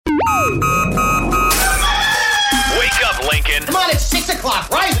o'clock.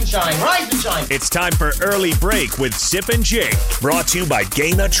 Rise and shine, rise and shine. It's time for Early Break with Sip and Jake, brought to you by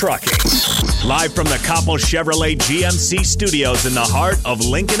Gaina Trucking. Live from the Coppel Chevrolet GMC studios in the heart of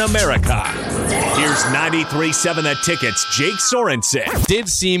Lincoln, America. Here's 93.7 The Ticket's Jake Sorensen. Did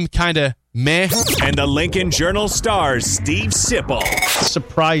seem kind of meh. And the Lincoln Journal-Star's Steve Sipple.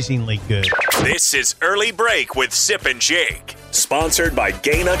 Surprisingly good. This is Early Break with Sip and Jake, sponsored by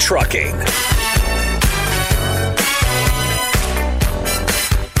Gaina Trucking.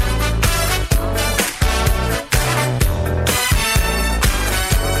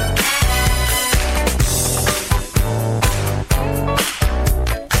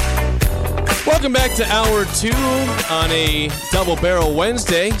 Welcome back to Hour 2 on a Double Barrel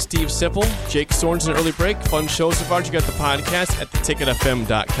Wednesday. Steve Sipple, Jake Sorensen, Early Break. Fun show so far. You got the podcast at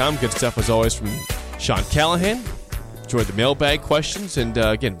theticketfm.com. Good stuff as always from Sean Callahan. Enjoyed the mailbag questions. And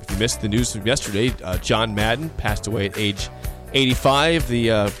again, if you missed the news from yesterday, John Madden passed away at age 85.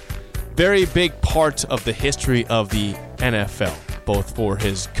 The very big part of the history of the NFL, both for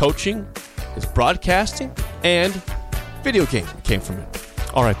his coaching, his broadcasting, and video game came from it.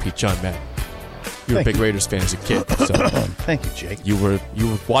 R.I.P. John Madden. You were a big Raiders fan as a kid. So Thank you, Jake. You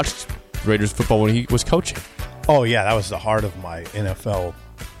watched Raiders football when he was coaching. Oh, yeah, that was the heart of my NFL,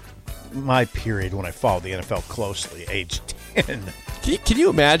 my period when I followed the NFL closely, age 10. Can you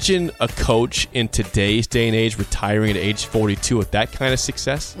imagine a coach in today's day and age retiring at age 42 with that kind of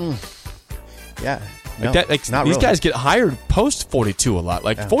success? Yeah. Not these really. Guys get hired post 42 a lot.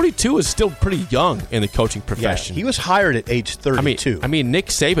 42 is still pretty young in the coaching profession. Yeah, he was hired at age 32. I mean, Nick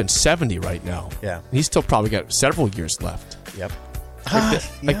Saban's 70 right now. Yeah. He's still probably got several years left. Yep.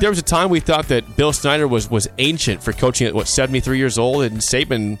 There was a time we thought that Bill Snyder was ancient for coaching at, 73 years old, and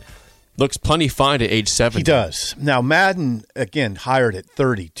Saban looks plenty fine at age 70. He does. Now, Madden, again, hired at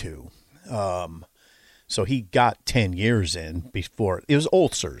 32. So he got 10 years in before. It was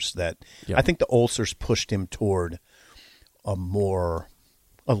ulcers that I think the ulcers pushed him toward a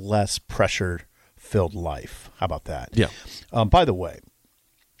less pressure-filled life. How about that? Yeah. By the way,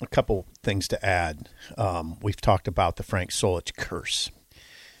 a couple things to add. We've talked about the Frank Solich curse.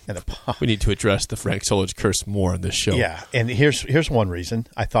 We need to address the Frank Solich curse more on this show. Yeah, and here's one reason.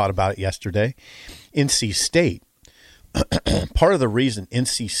 I thought about it yesterday. NC State. Part of the reason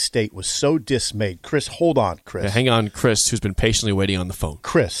NC State was so dismayed. Chris, hold on, Chris. Yeah, hang on, Chris, who's been patiently waiting on the phone.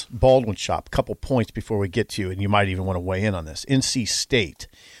 Chris, Baldwin Shop, couple points before we get to you, and you might even want to weigh in on this. NC State,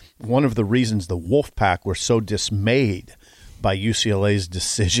 one of the reasons the Wolfpack were so dismayed by UCLA's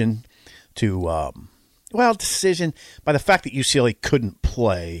decision by the fact that UCLA couldn't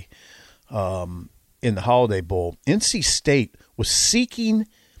play in the Holiday Bowl. NC State was seeking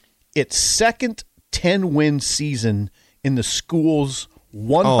its second 10-win season in the school's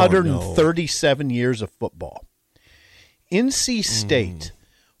 137 years of football. NC State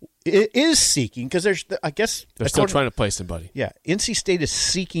is seeking, because they're still trying to play somebody. Yeah, NC State is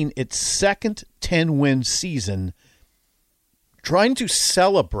seeking its second 10-win season, trying to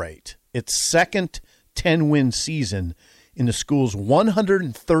celebrate its second 10-win season in the school's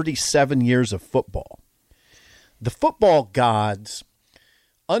 137 years of football. The football gods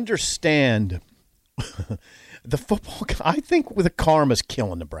understand the football. I think the karma's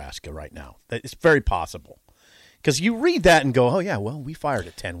killing Nebraska right now. It's very possible. Because you read that and go, oh, yeah, well, we fired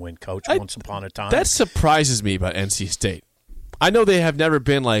a 10-win coach once upon a time. That surprises me about NC State. I know they have never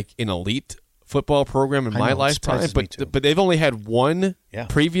been like an elite football program in my lifetime, but they've only had one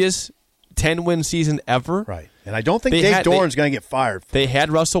previous 10-win season ever. Right. And I don't think Dave Doran's going to get fired. They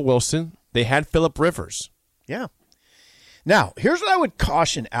had Russell Wilson. They had Phillip Rivers. Yeah. Now, here's what I would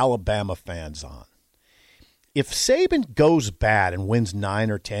caution Alabama fans on. If Saban goes bad and wins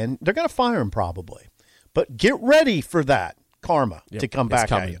 9 or 10, they're going to fire him probably. But get ready for that karma to come back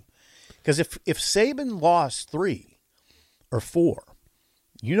at you. Because if Saban lost 3 or 4,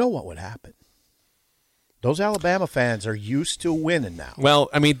 you know what would happen. Those Alabama fans are used to winning now. Well,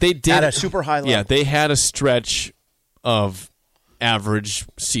 I mean, they did. At a super high level. Yeah, they had a stretch of average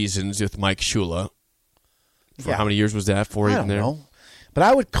seasons with Mike Shula. For how many years was that for? I don't know. But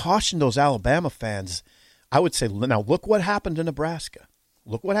I would caution those Alabama fans. I would say, now look what happened to Nebraska.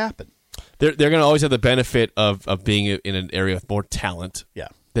 Look what happened. They're going to always have the benefit of being in an area with more talent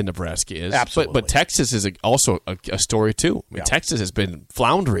than Nebraska is. Absolutely. But Texas is also a story, too. I mean, Texas has been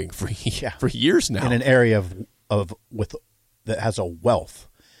floundering for years now. In an area that has a wealth.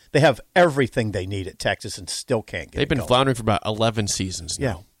 They have everything they need at Texas and still can't get it. They've been floundering for about 11 seasons now.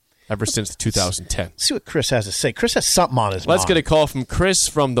 Yeah. Ever since 2010. Let's see what Chris has to say. Chris has something on his mind. Let's get a call from Chris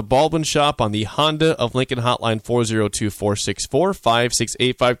from the Baldwin Shop on the Honda of Lincoln hotline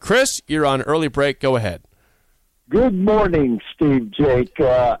 402-464-5685. Chris, you're on Early Break. Go ahead. Good morning, Steve, Jake.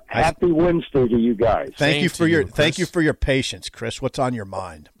 Happy Wednesday to you guys. Thank you for your patience, Chris. What's on your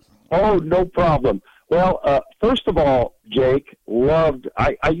mind? Oh, no problem. Well, first of all, Jake,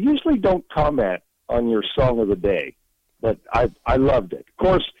 I usually don't comment on your song of the day, but I loved it. Of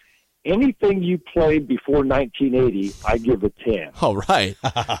course, anything you played before 1980, I give a 10. All right.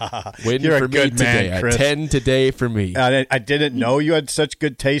 Waiting You're for a good me today. man, Chris. A 10 today for me. I didn't know you had such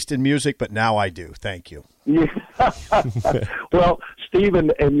good taste in music, but now I do. Thank you. Yeah. Well,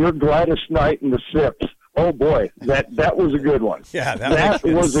 Stephen, and your Gladys Knight and the Sips. Oh boy, that was a good one. Yeah, that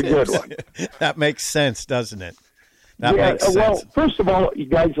was a good one. That makes sense, doesn't it? That makes sense. Well, first of all, you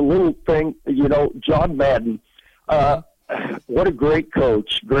guys, a little thing. John Madden. What a great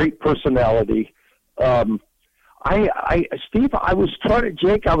coach, great personality. Steve, I was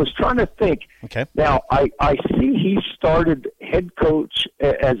trying to think. Okay. Now, I see he started as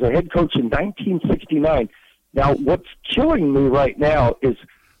a head coach in 1969. Now, what's killing me right now is,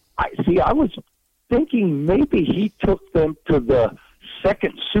 I was thinking maybe he took them to the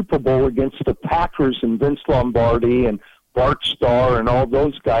second Super Bowl against the Packers and Vince Lombardi and Bart Starr and all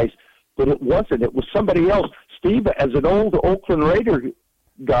those guys, but it wasn't. It was somebody else. Steve, as an old Oakland Raider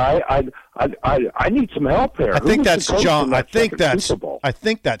guy, I need some help here. I think that's John. I think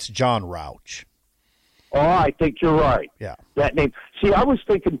that's John Rauch. Oh, I think you're right. Yeah. That name. See, I was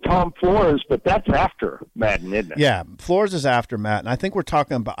thinking Tom Flores, but that's after Madden, isn't it? Yeah, Flores is after Madden. I think we're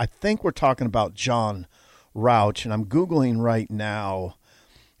talking about John Rauch, and I'm Googling right now.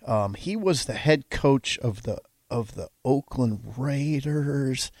 He was the head coach of the Oakland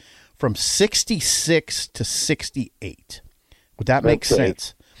Raiders from 66 to 68. Would that make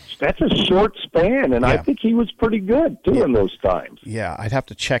sense? That's a short span, and I think he was pretty good, too, in those times. Yeah, I'd have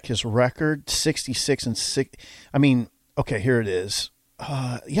to check his record, 66 and 6. I mean, okay, here it is.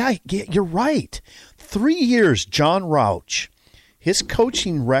 You're right. 3 years, John Rauch. His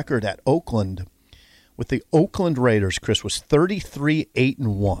coaching record at Oakland with the Oakland Raiders, Chris, was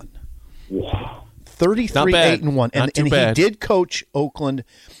 33-8-1. Wow. 33-8-1. And he bad. did coach Oakland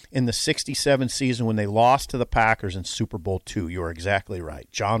in the 67 season when they lost to the Packers in Super Bowl II. You're exactly right.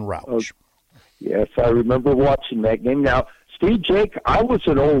 John Rauch. Oh, yes, I remember watching that game. Now, Steve, Jake, I was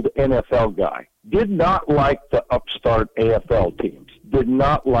an old NFL guy. Did not like the upstart AFL teams. Did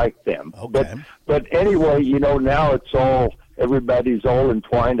not like them. Okay. But anyway, now everybody's all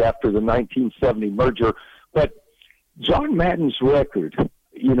entwined after the 1970 merger. But John Madden's record,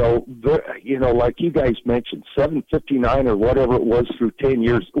 like you guys mentioned, 759 or whatever it was through 10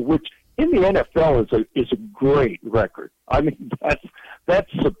 years, which in the NFL is a great record. I mean,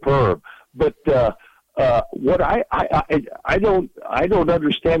 that's superb. But what I don't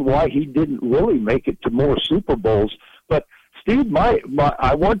understand why he didn't really make it to more Super Bowls. But Steve,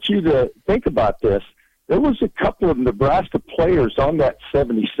 I want you to think about this. There was a couple of Nebraska players on that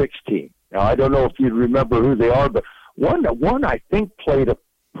 76 team. Now, I don't know if you remember who they are, but one I think played a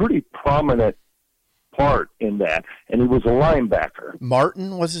pretty prominent part in that, and he was a linebacker.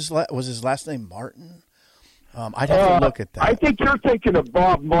 Martin was his last name. Martin. I'd have to look at that. I think you're thinking of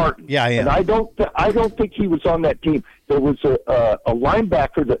Bob Martin. Yeah, I am. And I don't think he was on that team. There was a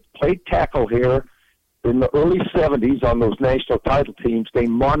linebacker that played tackle here in the early 70s on those national title teams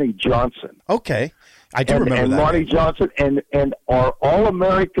named Monty Johnson. Okay. I do remember and that. Monty Johnson and our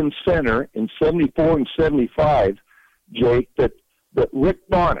All-American center in 74 and 75, Jake, that Rick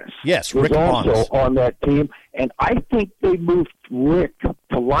Bonas was Rick also Bonas. on that team. And I think they moved Rick to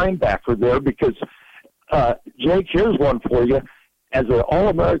linebacker there because, Jake, here's one for you. As an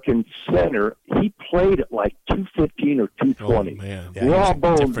All-American center, he played at like 215 or 220. Oh, man. Yeah, Raw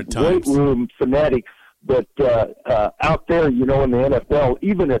bone, weight room fanatic. But out there, in the NFL,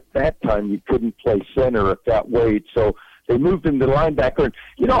 even at that time, you couldn't play center at that weight. So they moved him to linebacker.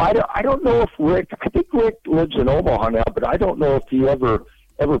 And, I don't know if Rick – I think Rick lives in Omaha now, but I don't know if he ever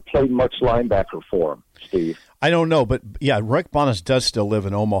played much linebacker for him, Steve. I don't know, but, yeah, Rick Bonas does still live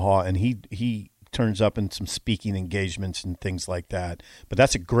in Omaha, and he turns up in some speaking engagements and things like that. But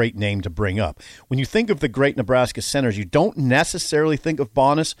that's a great name to bring up. When you think of the great Nebraska centers, you don't necessarily think of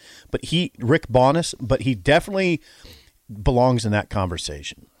Bonas, Rick Bonas, but he definitely belongs in that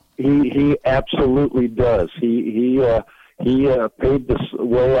conversation. He absolutely does. He paved the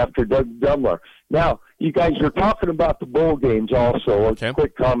way after Doug Dumler. Now, you guys are talking about the bowl games also. Okay. A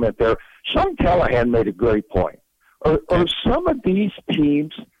quick comment there. Sean Callahan made a great point. Are some of these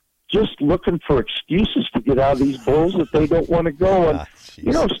teams just looking for excuses to get out of these bowls that they don't want to go? And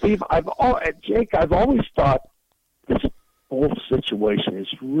Steve, Jake, I've always thought this bowl situation is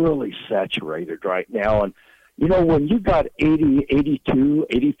really saturated right now. And when you got 80, 82,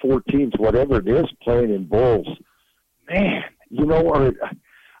 84 teams, whatever it is, playing in bowls, man,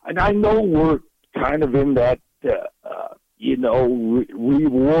 and I know we're kind of in that,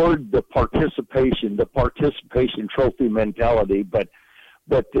 reward the participation trophy mentality, but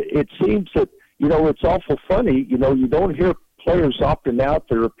it seems that, it's awful funny. You don't hear players opting out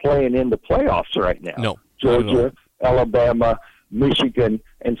that are playing in the playoffs right now. No. Georgia, Alabama, Michigan,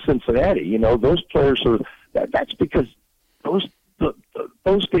 and Cincinnati. Those players that's because those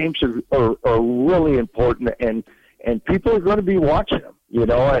games are really important, and people are going to be watching them.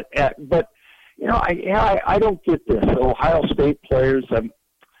 But I don't get this. Ohio State players,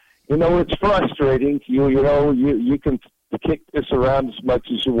 it's frustrating. You can kick this around as much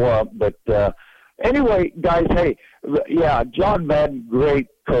as you want, but anyway, guys, hey, yeah, John Madden, great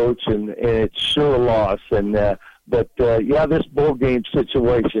coach, and it's sure a loss. And but this bowl game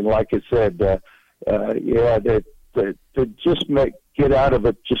situation, like I said, to just get out of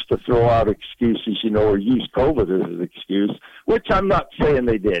it, just to throw out excuses, or use COVID as an excuse, which I'm not saying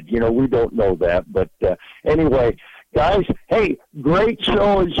they did. We don't know that, but anyway. Guys, hey, great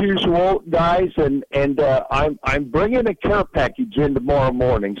show as usual, guys, and I'm bringing a care package in tomorrow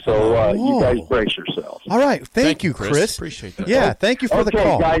morning, so you guys brace yourselves. All right, thank you, Chris. Appreciate that. Yeah, thank you for the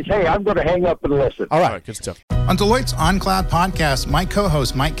call. Okay, guys, hey, I'm going to hang up and listen. All right, good stuff. On Deloitte's On Cloud podcast, my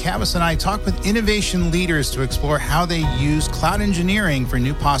co-host Mike Cavus and I talk with innovation leaders to explore how they use cloud engineering for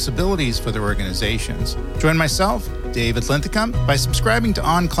new possibilities for their organizations. Join myself, David Linthicum, by subscribing to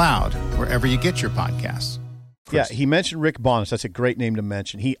On Cloud wherever you get your podcasts. Yeah, he mentioned Rick Bonas. That's a great name to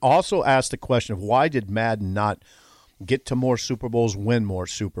mention. He also asked the question of why did Madden not get to more Super Bowls, win more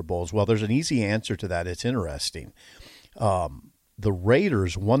Super Bowls? Well, there's an easy answer to that. It's interesting. The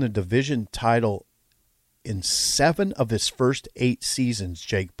Raiders won the division title in 7 of his first 8 seasons,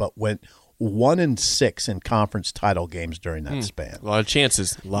 Jake, but went 1-6 in conference title games during that span. A lot of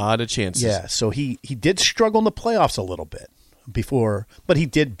chances. Yeah, so he did struggle in the playoffs a little bit before, but he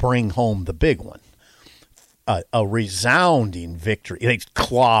did bring home the big one. A resounding victory. They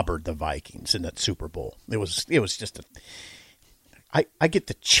clobbered the Vikings in that Super Bowl. It was just I get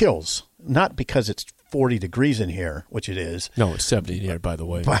the chills, not because it's 40 degrees in here, which it is. No, it's 70 in here, by the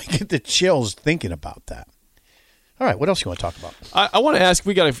way. But I get the chills thinking about that. All right, what else you want to talk about? I want to ask,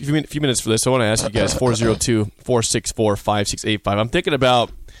 we got a few minutes for this, so I want to ask you guys, 402-464-5685. I'm thinking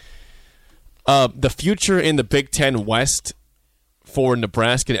about the future in the Big Ten West for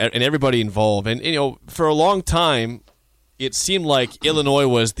Nebraska and everybody involved. And, for a long time, it seemed like Illinois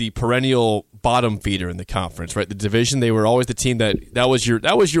was the perennial bottom feeder in the conference, right? The division, they were always the team that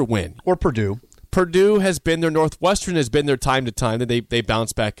was your win. Or Purdue. Purdue has been their Northwestern has been their time to time. Then they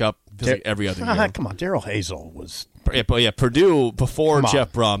bounce back up like every other year. Come on, Darrell Hazel was. Yeah, Purdue before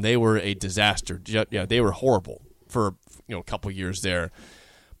Jeff Brom, they were a disaster. Yeah, they were horrible for a couple years there.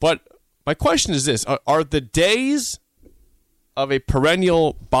 But my question is this: are the days of a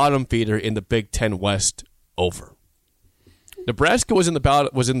perennial bottom feeder in the Big Ten West over? Nebraska was in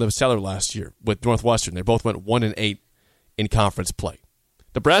the cellar last year with Northwestern. They both went 1-8 in conference play.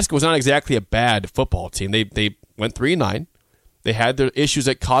 Nebraska was not exactly a bad football team. They went 3-9. They had their issues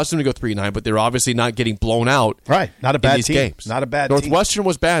that caused them to go 3-9, but they're obviously not getting blown out. Right, not a bad in these team. Games. Not a bad Northwestern team.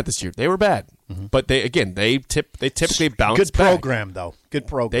 was bad this year. They were bad, but they typically bounce Good back. program though. Good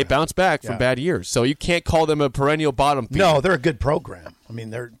program. They bounce back from bad years, so you can't call them a perennial bottom feeder. No, they're a good program. I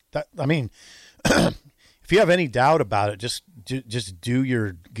mean, if you have any doubt about it, just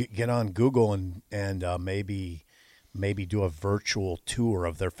get on Google and maybe do a virtual tour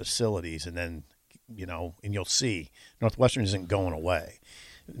of their facilities, and then and you'll see Northwestern isn't going away.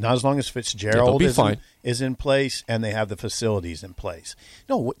 Not as long as Fitzgerald is in place and they have the facilities in place.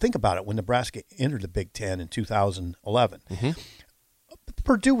 No, think about it. When Nebraska entered the Big Ten in 2011,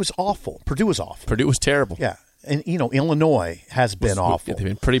 Purdue was awful. Purdue was terrible. Yeah. And, Illinois has been awful. They've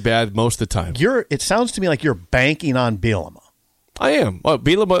been pretty bad most of the time. It sounds to me like you're banking on Bielema. I am. Well,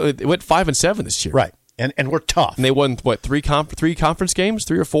 Bielema went 5-7 this year. Right. And we're tough. And they won, three conference games?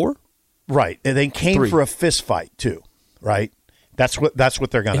 3 or 4? Right. And they came for a fist fight, too. Right? That's what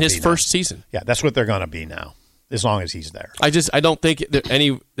they're going to be. In his first season. Yeah, that's what they're going to be now, as long as he's there. I don't think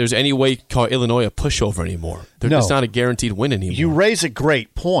there's any way to call Illinois a pushover anymore. They're just not a guaranteed win anymore. You raise a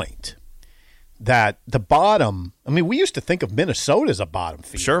great point that the bottom, we used to think of Minnesota as a bottom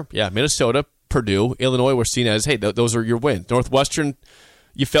feeder. Sure, yeah. Minnesota, Purdue, Illinois were seen as, hey, those are your wins. Northwestern,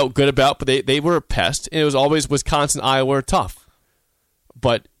 you felt good about, but they were a pest, and it was always Wisconsin, Iowa are tough.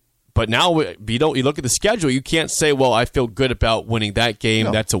 But now you look at the schedule, you can't say, well, I feel good about winning that game.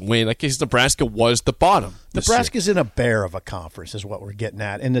 No. That's a win. I guess Nebraska was the bottom. Nebraska's in a bear of a conference is what we're getting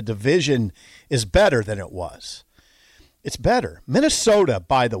at, and the division is better than it was. It's better. Minnesota,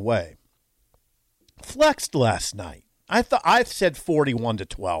 by the way, flexed last night. I said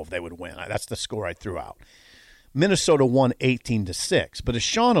 41-12 they would win. That's the score I threw out. Minnesota won 18-6. But as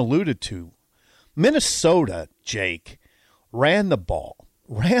Sean alluded to, Minnesota, Jake, ran the ball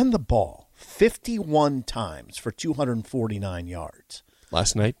 51 times for 249 yards.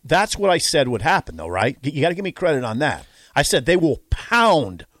 Last night? That's what I said would happen, though, right? You got to give me credit on that. I said they will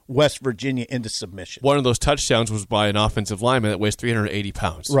pound West Virginia into submission. One of those touchdowns was by an offensive lineman that weighs 380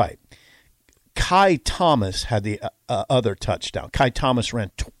 pounds. Right. Kai Thomas had the other touchdown. Kai Thomas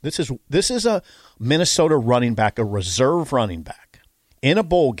ran. This is a Minnesota running back, a reserve running back, in a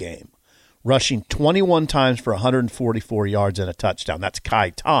bowl game, rushing 21 times for 144 yards and a touchdown. That's Kai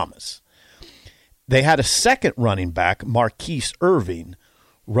Thomas. They had a second running back, Marquise Irving,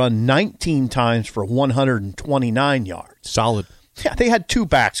 run 19 times for 129 yards. Solid. Yeah, they had two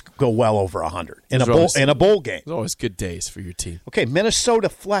backs go well over 100 in a bowl game. There's always good days for your team. Okay, Minnesota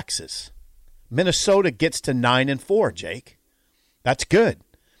flexes. Minnesota gets to 9-4, Jake. That's good.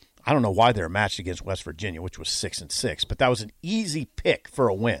 I don't know why they're matched against West Virginia, which was 6-6, but that was an easy pick for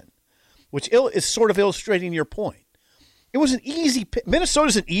a win, which is sort of illustrating your point. It was an easy pick.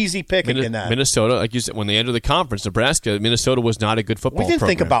 Minnesota's an easy pick in that. Minnesota, like you said, when they entered the conference, Nebraska, Minnesota was not a good football program. We didn't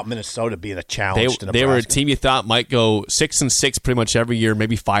think about Minnesota being a challenge to Nebraska. They were a team you thought might go 6-6 pretty much every year,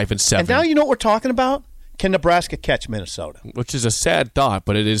 maybe 5-7. And now you know what we're talking about? Can Nebraska catch Minnesota? Which is a sad thought,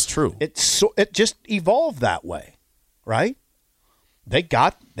 but it is true. It just evolved that way, right? They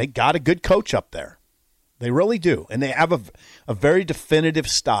got a good coach up there. They really do. And they have a very definitive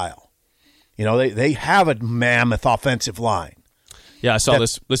style. You know, they have a mammoth offensive line. Yeah, I saw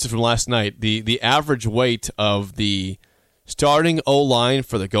this. This is from last night. The average weight of the starting O-line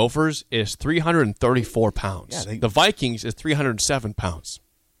for the Gophers is 334 pounds. Yeah, the Vikings is 307 pounds.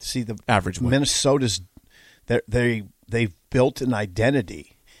 See, the average weight. Minnesota's they've built an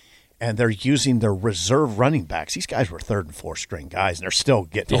identity, and they're using their reserve running backs. These guys were third and fourth string guys, and they're still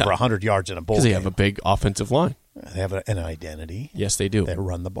getting over 100 yards in a bowl game. Because they have a big offensive line. They have an identity. Yes, they do. They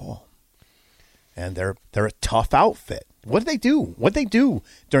run the ball. And they're a tough outfit. What did they do? What did they do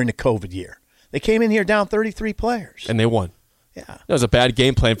during the COVID year? They came in here down 33 players. And they won. Yeah. That was a bad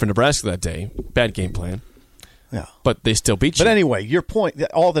game plan for Nebraska that day. Bad game plan. Yeah. But they still beat you. But anyway, your point,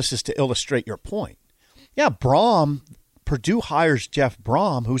 all this is to illustrate your point. Yeah, Purdue hires Jeff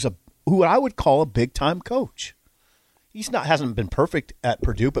Brom, who I would call a big-time coach. Hasn't been perfect at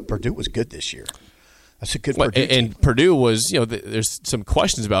Purdue, but Purdue was good this year. That's a good Purdue team. And Purdue was, there's some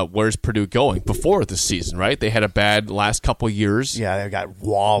questions about where's Purdue going before this season, right? They had a bad last couple years. Yeah, they got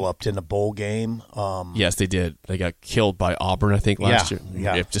walloped in the bowl game. Yes, they did. They got killed by Auburn, I think, last year.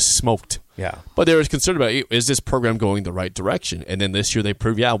 Yeah. It just smoked. Yeah. But they were concerned about, is this program going the right direction? And then this year they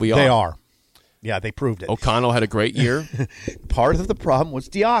proved, we are. They are. Yeah, they proved it. O'Connell had a great year. Part of the problem was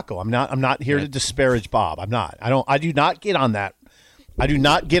Diaco. I'm not here to disparage Bob. I'm not. I do not get on that. I do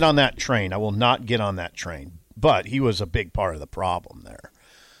not get on that train. I will not get on that train. But he was a big part of the problem there.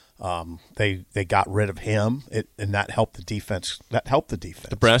 They got rid of him, and that helped the defense.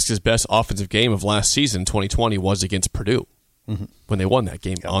 Nebraska's best offensive game of last season, 2020, was against Purdue when they won that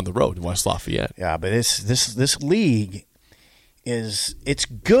game on the road in West Lafayette. Yeah, but this league it's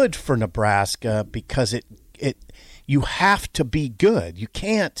good for Nebraska because you have to be good. You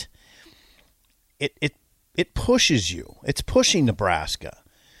can't. It pushes you. It's pushing Nebraska.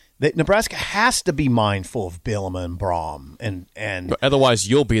 Nebraska has to be mindful of Bielema and Brom, and otherwise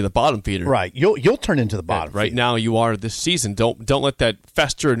you'll be the bottom feeder. Right, you'll turn into the bottom. Right feeder. Now you are this season. Don't let that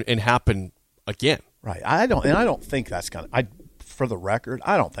fester and happen again. Right. I don't think that's gonna. For the record,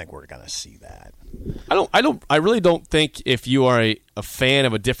 I don't think we're gonna see that. I really don't think if you are a fan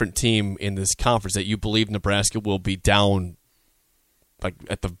of a different team in this conference that you believe Nebraska will be down like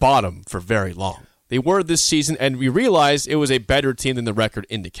at the bottom for very long. They were this season, and we realized it was a better team than the record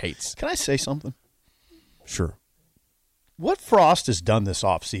indicates. Can I say something? Sure. What Frost has done this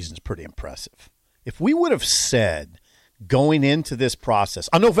offseason is pretty impressive. If we would have said going into this process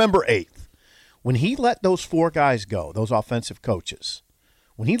on November 8th, when he let those four guys go, those offensive coaches,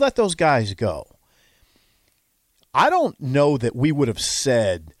 when he let those guys go, I don't know that we would have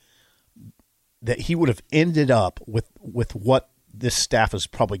said that he would have ended up with what this staff is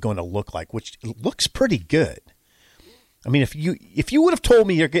probably going to look like, which looks pretty good. I mean, if you would have told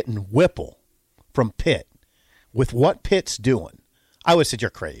me you're getting Whipple from Pitt with what Pitt's doing, I would have said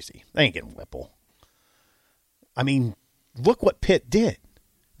you're crazy. They ain't getting Whipple. I mean, look what Pitt did.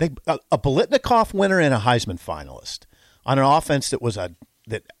 A Biletnikoff winner and a Heisman finalist on an offense that was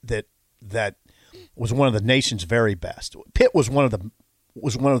that was one of the nation's very best. Pitt was one of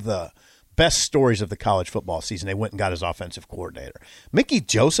the best stories of the college football season. They went and got his offensive coordinator. Mickey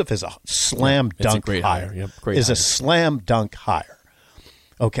Joseph is a slam dunk great hire. Yep, great is hire. a slam dunk hire.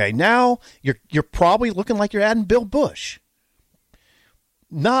 Okay, now you're probably looking like you're adding Bill Bush.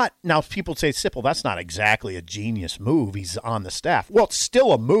 Not now. People say, Sipple, that's not exactly a genius move. He's on the staff. Well, it's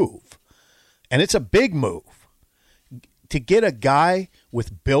still a move, and it's a big move to get a guy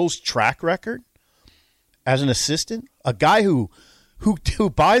with Bill's track record as an assistant, a guy who,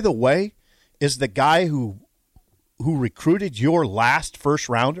 by the way, is the guy who recruited your last first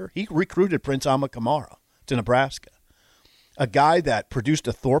rounder. He recruited Prince Amakamara to Nebraska, a guy that produced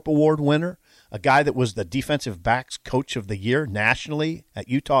a Thorpe Award winner, a guy that was the defensive backs coach of the year nationally at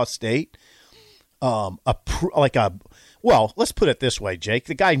Utah State. Well, let's put it this way, Jake.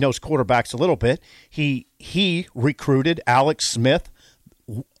 The guy knows quarterbacks a little bit. He recruited Alex Smith,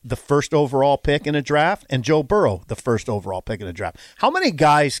 the first overall pick in a draft, and Joe Burrow, the first overall pick in a draft. How many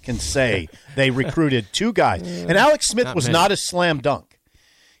guys can say they recruited two guys? And Alex Smith was not a slam dunk.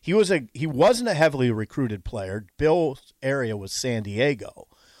 He wasn't a heavily recruited player. Bill's area was San Diego.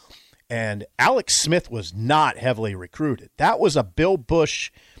 And Alex Smith was not heavily recruited. That was a Bill Bush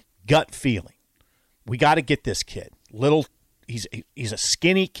gut feeling. We got to get this kid. He's a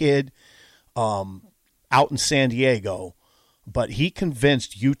skinny kid out in San Diego, but he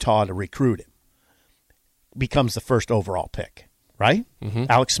convinced Utah to recruit him. Becomes the first overall pick, right? Mm-hmm.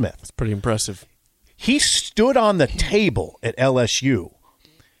 Alex Smith. That's pretty impressive. He stood on the table at LSU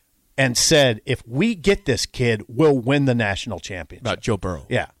and said, if we get this kid, we'll win the national championship. About Joe Burrow.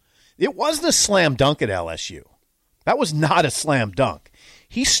 Yeah. It wasn't a slam dunk at LSU. That was not a slam dunk.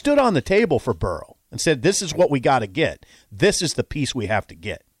 He stood on the table for Burrow and said, this is what we got to get. This is the piece we have to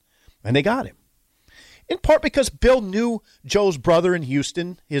get. And they got him. In part because Bill knew Joe's brother in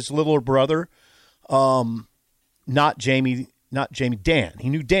Houston, his littler brother, not Jamie, Dan. He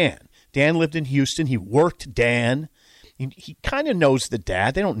knew Dan. Dan lived in Houston. He worked Dan. He kind of knows the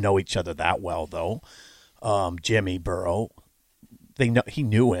dad. They don't know each other that well, though. Jimmy Burrow. He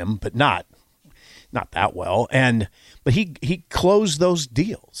knew him, but not that well. But he closed those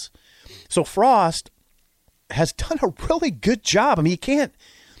deals. So Frost has done a really good job. I mean,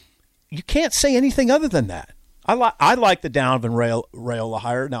 you can't say anything other than that. I like the Donovan Raiola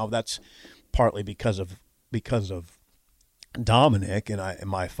hire. Now that's partly because of Dominic and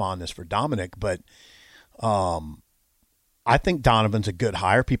my fondness for Dominic, but I think Donovan's a good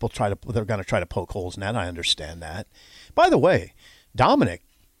hire. They're going to try to poke holes in that. I understand that. By the way, Dominic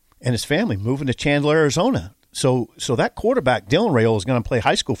and his family moving to Chandler, Arizona. So that quarterback, Dylan Raiola, is going to play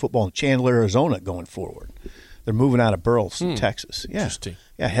high school football in Chandler, Arizona going forward. They're moving out of Burleson, Texas. Yeah. Interesting.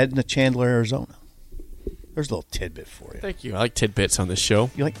 Yeah, heading to Chandler, Arizona. There's a little tidbit for you. Thank you. I like tidbits on this show.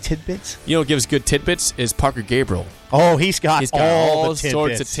 You like tidbits? You know what gives good tidbits is Parker Gabriel. Oh, he's got all the tidbits.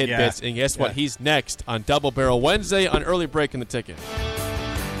 sorts of tidbits. Yeah. And guess what? He's next on Double Barrel Wednesday on Early Break in the Ticket.